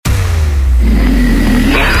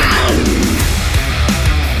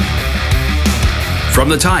from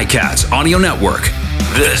the Ticats Audio Network.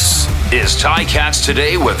 This is Ticats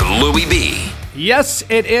Today with Louie B. Yes,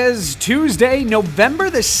 it is Tuesday, November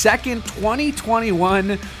the 2nd,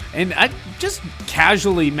 2021. And I just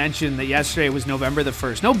casually mentioned that yesterday was November the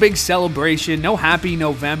 1st. No big celebration, no happy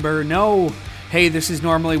November, no, hey, this is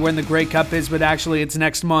normally when the Grey Cup is, but actually it's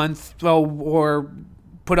next month. Or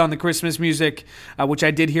put on the Christmas music, which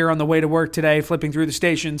I did hear on the way to work today, flipping through the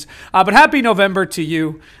stations. But happy November to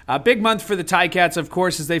you. Big month for the Ticats, of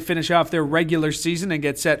course, as they finish off their regular season and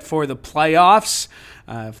get set for the playoffs.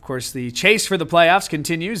 Of course, the chase for the playoffs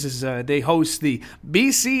continues as they host the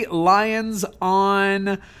BC Lions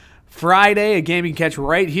on Friday, a game you can catch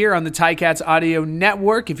right here on the Ticats Audio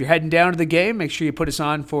Network. If you're heading down to the game, make sure you put us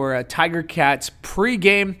on for Tiger Cats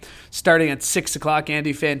pregame starting at 6 o'clock.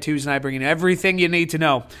 Andy Fantuz and I bringing everything you need to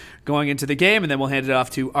know going into the game, and then we'll hand it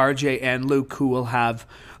off to RJ and Luke, who will have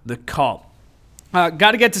the call.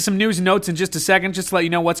 Got to get to some news and notes in just a second, just to let you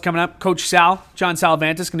know what's coming up. Coach John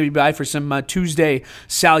Salvantis, is going to be by for some Tuesday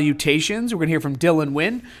salutations. We're going to hear from Dylan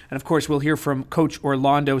Wynn, and of course we'll hear from Coach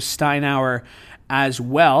Orlando Steinauer as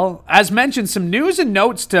well. As mentioned, some news and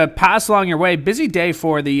notes to pass along your way. Busy day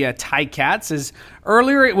for the Ticats, as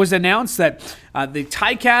earlier it was announced that the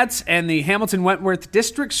Ticats and the Hamilton Wentworth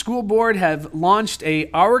District School Board have launched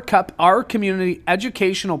a Our Cup, Our Community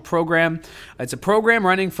educational program. It's a program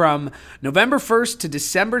running from November 1st to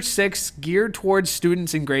December 6th, geared towards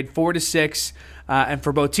students in grade 4 to 6. And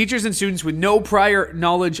for both teachers and students with no prior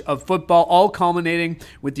knowledge of football, all culminating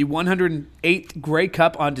with the 108th Grey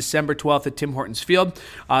Cup on December 12th at Tim Hortons Field.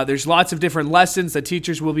 There's lots of different lessons that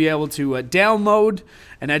teachers will be able to download,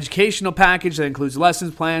 an educational package that includes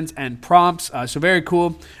lessons plans and prompts. So very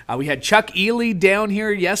cool. We had Chuck Ely down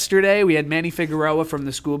here yesterday. We had Manny Figueroa from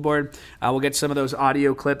the school board. We'll get some of those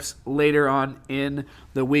audio clips later on in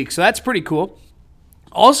the week. So that's pretty cool.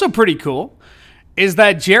 Also pretty cool is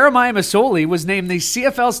that Jeremiah Masoli was named the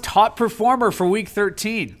CFL's top performer for Week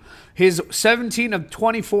 13. His 17 of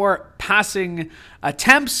 24 passing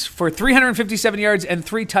attempts for 357 yards and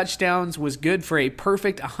 3 touchdowns was good for a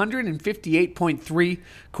perfect 158.3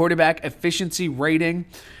 quarterback efficiency rating.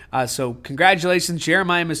 So congratulations,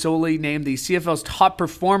 Jeremiah Masoli named the CFL's top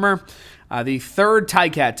performer. The third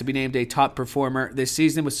Ticat to be named a top performer this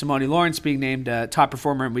season, with Simone Lawrence being named top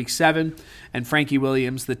performer in Week 7 and Frankie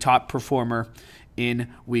Williams the top performer in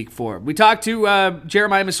Week 4. We talked to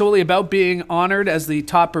Jeremiah Masoli about being honored as the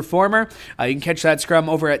top performer. You can catch that scrum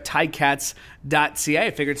over at ticats.ca.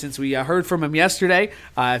 I figured since we heard from him yesterday,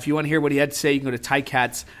 if you want to hear what he had to say, you can go to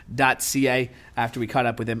ticats.ca after we caught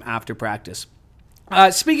up with him after practice.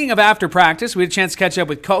 Speaking of after practice, we had a chance to catch up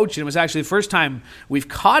with Coach, and it was actually the first time we've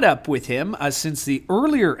caught up with him since the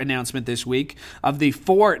earlier announcement this week of the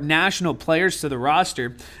 4 national players to the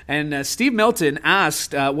roster. And Steve Milton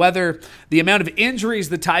asked whether the amount of injuries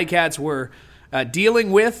the Ticats were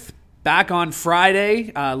dealing with back on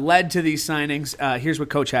Friday led to these signings. Here's what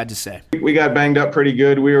Coach had to say. We got banged up pretty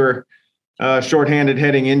good. We were shorthanded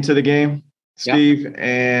heading into the game, Steve, yep.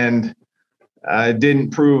 And it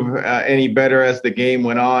didn't prove any better as the game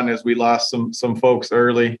went on, as we lost some folks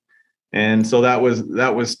early, and so that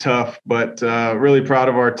was tough. But really proud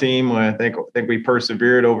of our team. I think we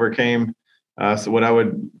persevered, overcame so what I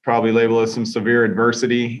would probably label as some severe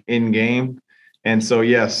adversity in game. And so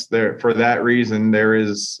yes, for that reason there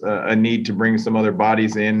is a need to bring some other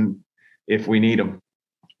bodies in if we need them.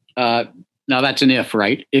 Now that's an if,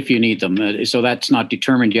 right? If you need them, so that's not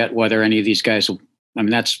determined yet whether any of these guys will. I mean,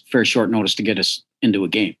 that's very short notice to get us into a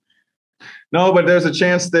game. No, but there's a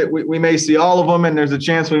chance that we may see all of them, and there's a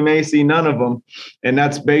chance we may see none of them. And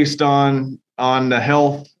that's based on the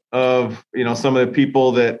health of, some of the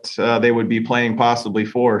people that they would be playing possibly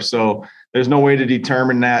for. So there's no way to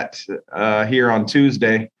determine that here on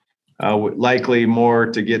Tuesday. Likely more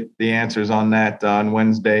to get the answers on that on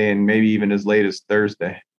Wednesday and maybe even as late as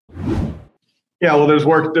Thursday. Yeah, well, there's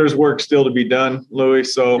work still to be done, Louis.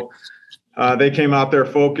 So they came out there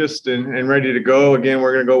focused and ready to go. Again,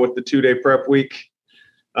 we're going to go with the 2-day prep week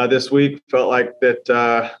this week. Felt like that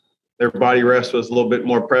their body rest was a little bit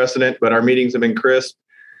more precedent, but our meetings have been crisp,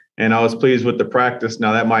 and I was pleased with the practice.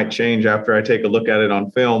 Now, that might change after I take a look at it on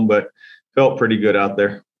film, but felt pretty good out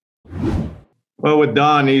there. Well, with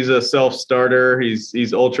Don, he's a self-starter.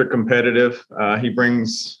 He's ultra competitive. He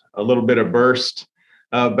brings a little bit of burst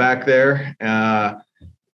back there.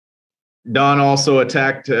 Don also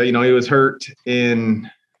attacked, he was hurt in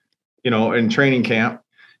training camp,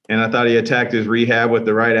 and I thought he attacked his rehab with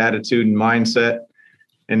the right attitude and mindset.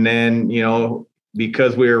 And then,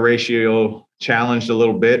 because we were ratio challenged a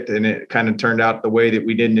little bit and it kind of turned out the way that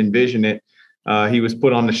we didn't envision it, he was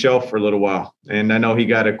put on the shelf for a little while. And I know he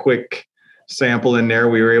got a quick sample in there.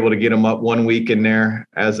 We were able to get him up 1 week in there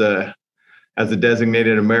as a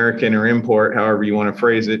designated American or import, however you want to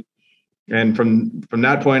phrase it. And from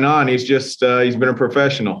that point on, he's been a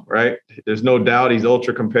professional, right? There's no doubt he's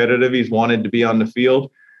ultra competitive. He's wanted to be on the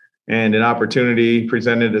field, and an opportunity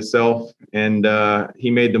presented itself, and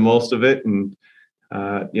he made the most of it. And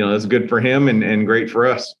it's good for him and great for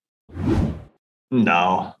us.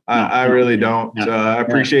 No, I really don't. I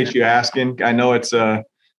appreciate you asking. I know it's a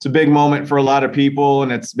big moment for a lot of people,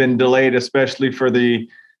 and it's been delayed, especially for the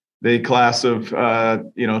class of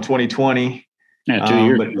 2020. Yeah, 2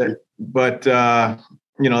 years. But that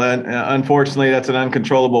unfortunately, that's an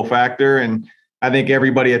uncontrollable factor, and I think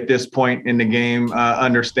everybody at this point in the game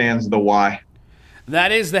understands the why.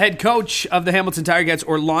 That is the head coach of the Hamilton Tiger Cats,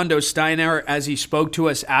 Orlando Steinauer, as he spoke to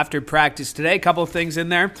us after practice today. A couple of things in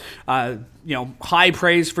there. High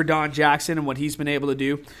praise for Don Jackson and what he's been able to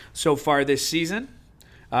do so far this season.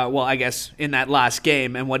 I guess in that last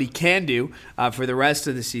game, and what he can do for the rest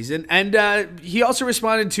of the season. And he also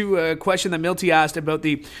responded to a question that Milty asked about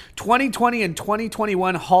the 2020 and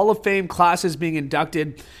 2021 Hall of Fame classes being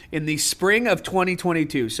inducted in the spring of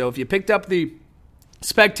 2022. So if you picked up the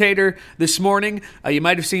Spectator this morning, you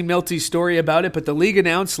might have seen Milty's story about it, but the league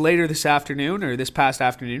announced later this afternoon, or this past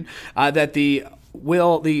afternoon, that the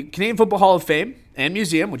Canadian Football Hall of Fame and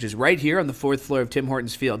Museum, which is right here on the fourth floor of Tim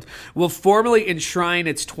Hortons Field, will formally enshrine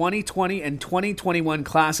its 2020 and 2021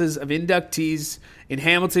 classes of inductees in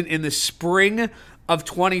Hamilton in the spring of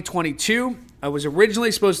 2022. I was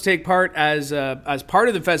originally supposed to take part as part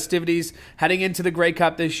of the festivities heading into the Grey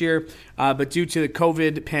Cup this year, but due to the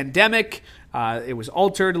COVID pandemic, it was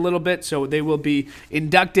altered a little bit, so they will be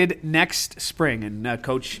inducted next spring, and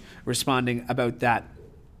Coach responding about that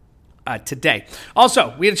today.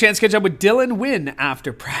 Also, we had a chance to catch up with Dylan Wynn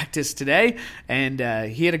after practice today, and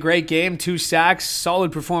he had a great game, 2 sacks,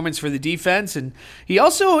 solid performance for the defense, and he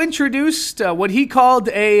also introduced what he called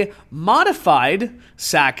a modified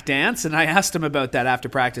sack dance, and I asked him about that after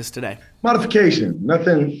practice today. Modification,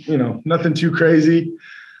 nothing too crazy.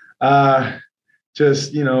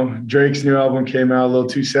 Drake's new album came out a little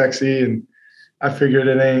too sexy, and I figured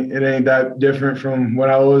it ain't that different from what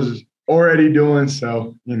I was already doing,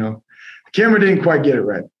 so camera didn't quite get it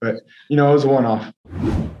right, but it was a one-off.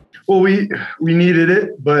 Well, we needed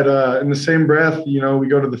it, but in the same breath, we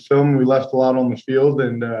go to the film and we left a lot on the field,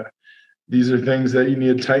 and these are things that you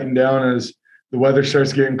need to tighten down as the weather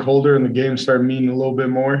starts getting colder and the games start meaning a little bit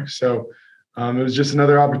more. So it was just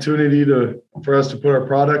another opportunity for us to put our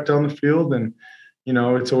product on the field, and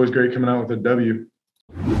it's always great coming out with a W.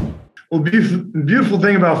 Well, beautiful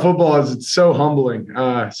thing about football is it's so humbling.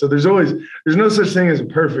 So there's no such thing as a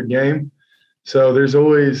perfect game. So there's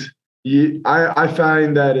always, I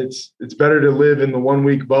find that it's better to live in the 1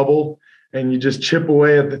 week bubble, and you just chip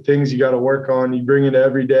away at the things you got to work on. You bring it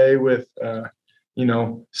every day with,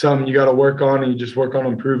 something you got to work on, and you just work on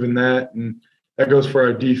improving that. And that goes for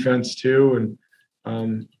our defense too.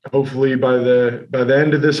 And hopefully by the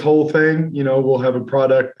end of this whole thing, we'll have a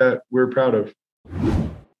product that we're proud of.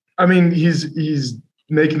 I mean, he's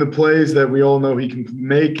making the plays that we all know he can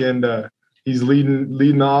make, and he's leading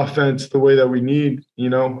the offense the way that we need.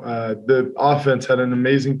 The offense had an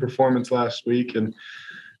amazing performance last week, and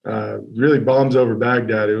really bombs over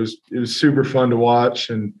Baghdad. It was super fun to watch,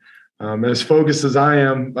 and as focused as I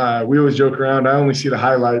am, we always joke around. I only see the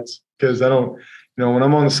highlights because I don't. When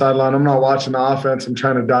I'm on the sideline, I'm not watching the offense. I'm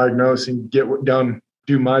trying to diagnose and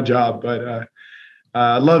do my job. But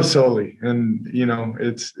I love Sully, and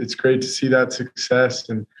it's great to see that success,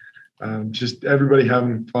 and just everybody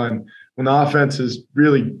having fun. When the offense is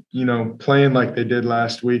really playing like they did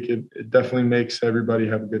last week, it definitely makes everybody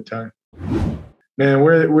have a good time. Man,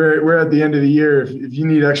 we're at the end of the year. If you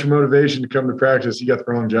need extra motivation to come to practice, you got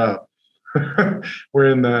the wrong job.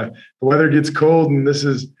 We're in the weather gets cold, and this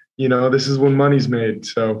is when money's made.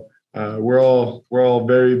 So we're all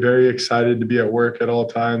very, very excited to be at work at all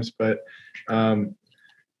times, but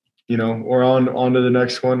we're on to the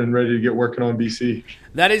next one and ready to get working on BC.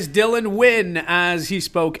 That is Dylan Wynn as he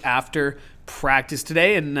spoke after practice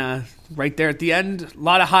today, and right there at the end, a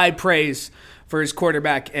lot of high praise for his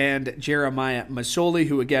quarterback and Jeremiah Masoli,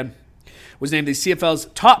 who again was named the CFL's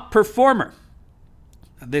top performer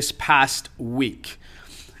this past week.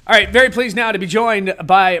 All right, very pleased now to be joined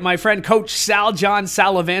by my friend Coach Sal John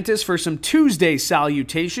Salavantis for some Tuesday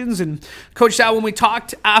salutations. And Coach Sal, when we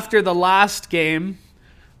talked after the last game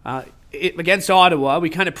against Ottawa, we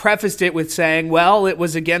kind of prefaced it with saying, well, it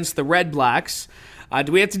was against the Red Blacks.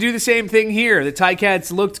 Do we have to do the same thing here? The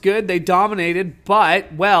Ticats looked good, they dominated,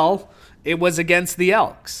 but, well, it was against the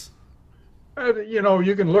Elks.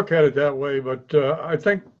 You can look at it that way, but I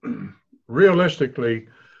think realistically,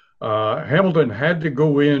 Hamilton had to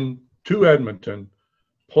go in to Edmonton,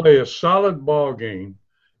 play a solid ball game,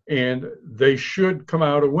 and they should come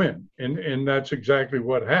out a win. And that's exactly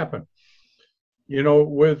what happened. You know,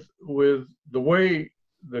 with the way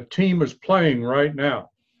the team is playing right now,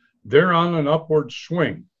 they're on an upward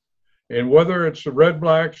swing. And whether it's the Red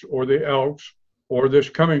Blacks or the Elks or this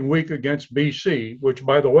coming week against BC, which,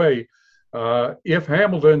 by the way, if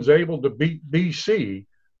Hamilton's able to beat BC,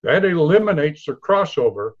 that eliminates the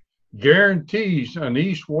crossover, guarantees an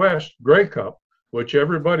East-West Grey Cup, which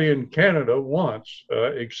everybody in Canada wants,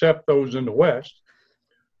 except those in the West.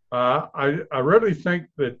 I really think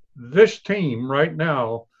that this team right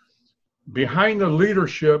now, behind the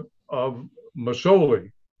leadership of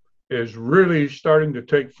Masoli, is really starting to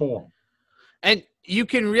take form. And you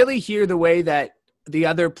can really hear the way that the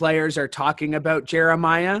other players are talking about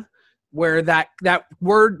Jeremiah, where that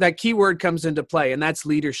key word comes into play, and that's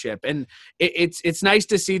leadership. And it's nice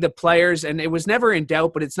to see the players, and it was never in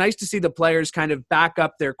doubt, but it's nice to see the players kind of back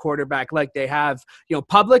up their quarterback like they have, you know,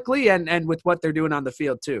 publicly and with what they're doing on the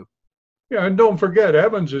field too. Yeah, and don't forget,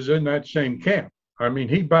 Evans is in that same camp. I mean,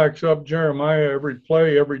 he backs up Jeremiah every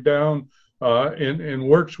play, every down, and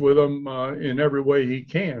works with him in every way he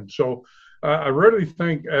can. So I really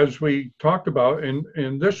think, as we talked about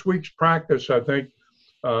in this week's practice, I think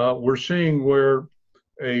we're seeing where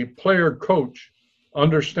a player coach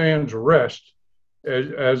understands rest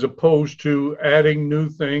as opposed to adding new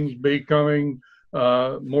things, becoming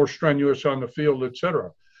more strenuous on the field, et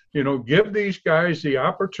cetera. You know, give these guys the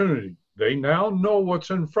opportunity. They now know what's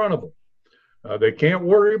in front of them. They can't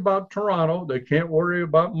worry about Toronto. They can't worry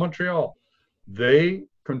about Montreal. They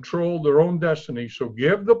control their own destiny. So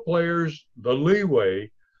give the players the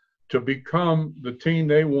leeway to become the team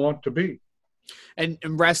they want to be. And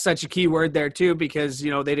rest, such a key word there too, because,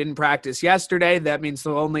 you know, they didn't practice yesterday. That means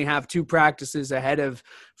they'll only have 2 practices ahead of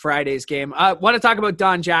Friday's game. I want to talk about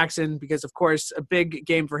Don Jackson because, of course, a big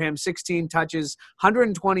game for him, 16 touches,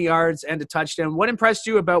 120 yards and a touchdown. What impressed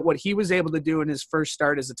you about what he was able to do in his first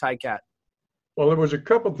start as a Ticat? Well, there was a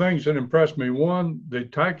couple things that impressed me. One, the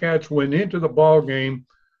Ticats went into the ball game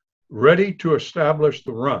ready to establish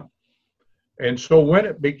the run. And so when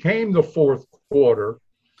it became the fourth quarter,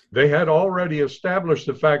 they had already established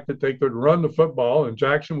the fact that they could run the football, and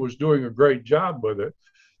Jackson was doing a great job with it.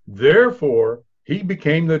 Therefore, he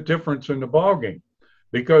became the difference in the ballgame,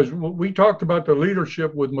 because we talked about the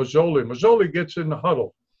leadership with Masoli. Masoli gets in the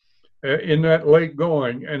huddle in that late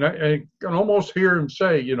going, and I can almost hear him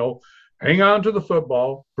say, you know, hang on to the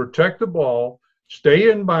football, protect the ball,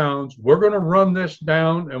 stay in bounds. We're going to run this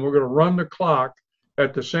down, and we're going to run the clock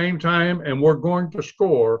at the same time, and we're going to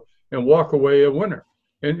score and walk away a winner.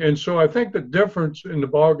 And so I think the difference in the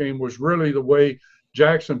ballgame was really the way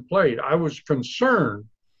Jackson played. I was concerned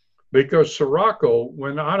because Sirocco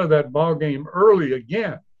went out of that ballgame early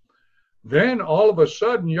again. Then all of a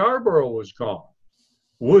sudden, Yarborough was gone.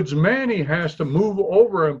 Woods Manny has to move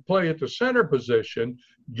over and play at the center position.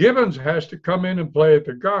 Gibbons has to come in and play at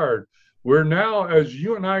the guard. We're now, as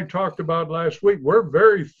you and I talked about last week, we're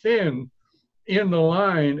very thin in the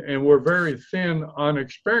line, and we're very thin on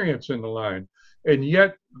experience in the line. And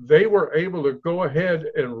yet they were able to go ahead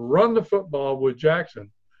and run the football with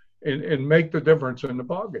Jackson and make the difference in the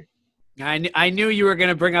ballgame. I knew you were going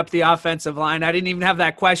to bring up the offensive line. I didn't even have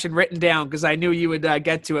that question written down because I knew you would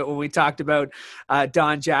get to it when we talked about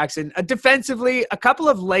Don Jackson. Defensively, a couple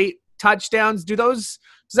of late touchdowns. Does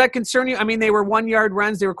that concern you? I mean, they were 1-yard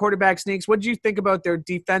runs. They were quarterback sneaks. What did you think about their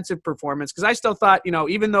defensive performance? Because I still thought, you know,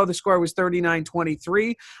 even though the score was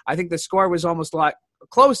 39-23, I think the score was almost a lot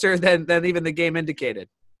closer than even the game indicated.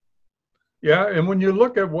 Yeah, and when you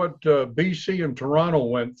look at what BC and Toronto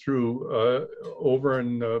went through over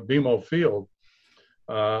in BMO Field,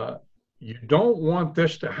 you don't want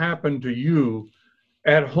this to happen to you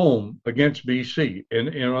at home against BC.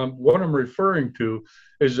 And what I'm referring to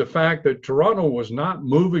is the fact that Toronto was not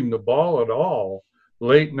moving the ball at all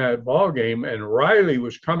late in that ball game, and Riley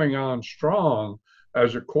was coming on strong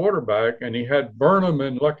as a quarterback, and he had Burnham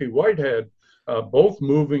and Lucky Whitehead both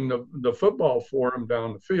moving the football for him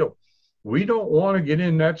down the field. We don't want to get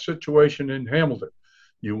in that situation in Hamilton.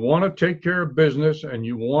 You want to take care of business, and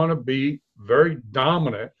you want to be very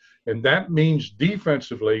dominant, and that means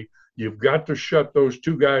defensively you've got to shut those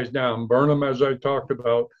 2 guys down, Burnham, as I talked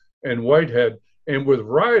about, and Whitehead. And with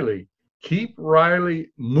Riley, keep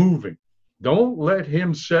Riley moving. Don't let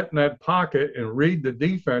him sit in that pocket and read the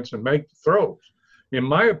defense and make the throws. In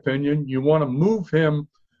my opinion, you want to move him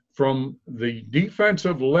from the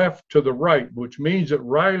defensive left to the right, which means that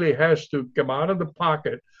Riley has to come out of the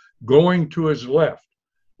pocket going to his left,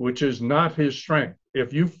 which is not his strength.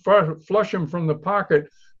 if you flush him from the pocket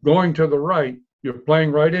going to the right, you're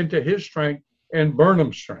playing right into his strength and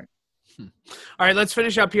Burnham's strength. All right, let's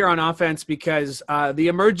finish up here on offense because the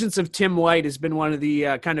emergence of Tim White has been one of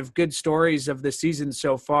the kind of good stories of the season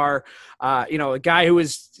so far. A guy who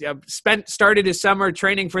has started his summer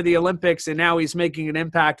training for the Olympics, and now he's making an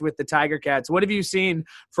impact with the Tiger Cats. What have you seen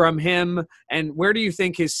from him, and where do you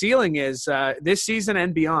think his ceiling is this season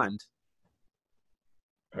and beyond?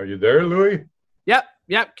 Are you there, Louis? Yep.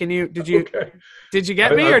 Did you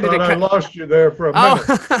get me, I or did I lost you there for a minute?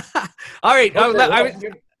 Oh, all right.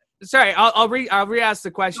 Sorry, I'll re-ask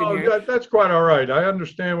the question here. That's quite all right. I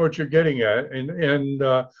understand what you're getting at, and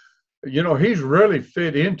he's really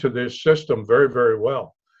fit into this system very, very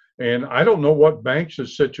well. And I don't know what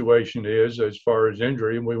Banks' situation is as far as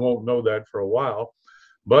injury, and we won't know that for a while.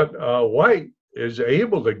 But White is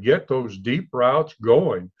able to get those deep routes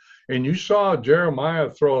going. And you saw Jeremiah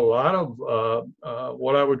throw a lot of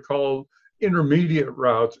what I would call intermediate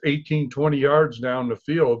routes, 18, 20 yards down the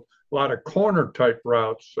field, a lot of corner type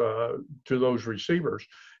routes to those receivers.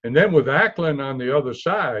 And then with Ackland on the other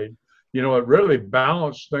side, it really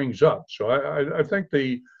balanced things up. So I think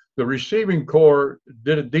the receiving core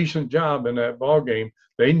did a decent job in that ball game.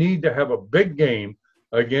 They need to have a big game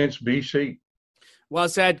against BC. Well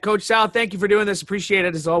said. Coach Sal, thank you for doing this. Appreciate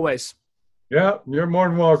it as always. Yeah, you're more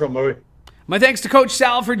than welcome, Louis. My thanks to Coach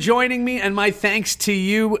Sal for joining me, and my thanks to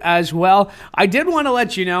you as well. I did want to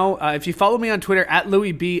let you know, if you follow me on Twitter, at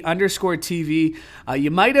LouisB_TV,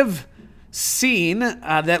 you might have seen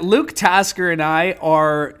that Luke Tasker and I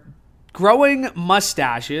are growing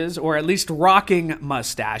mustaches, or at least rocking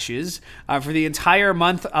mustaches, for the entire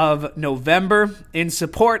month of November. In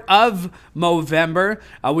support of Movember,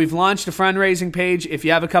 we've launched a fundraising page. If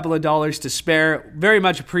you have a couple of dollars to spare, very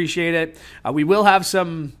much appreciate it. We will have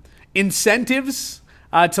some incentives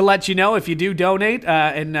to let you know if you do donate,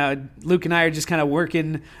 and Luke and I are just kind of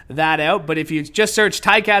working that out. But if you just search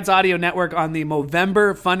Ticats Audio Network on the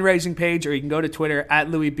Movember fundraising page, or you can go to Twitter at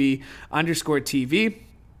LouisB_TV,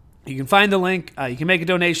 you can find the link. You can make a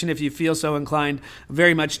donation if you feel so inclined.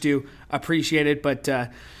 Very much do appreciate it. But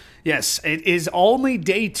yes, it is only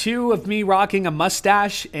day 2 of me rocking a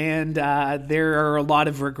mustache, and there are a lot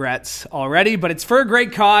of regrets already. But it's for a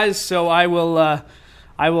great cause, so I will,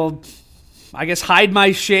 I guess, hide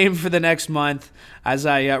my shame for the next month as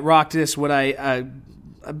I rock this, what I'm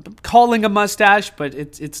calling a mustache, but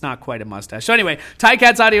it's not quite a mustache. So anyway,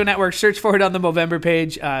 Ticats Audio Network, search for it on the Movember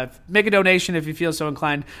page. Make a donation if you feel so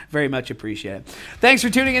inclined. Very much appreciate it. Thanks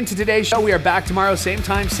for tuning in to today's show. We are back tomorrow, same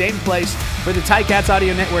time, same place, for the Ticats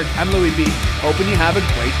Audio Network. I'm Louis B. Hoping you have a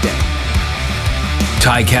great day.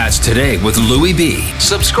 Ticats Today with Louis B.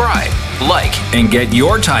 Subscribe, like, and get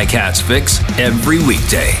your Ticats fix every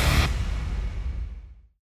weekday.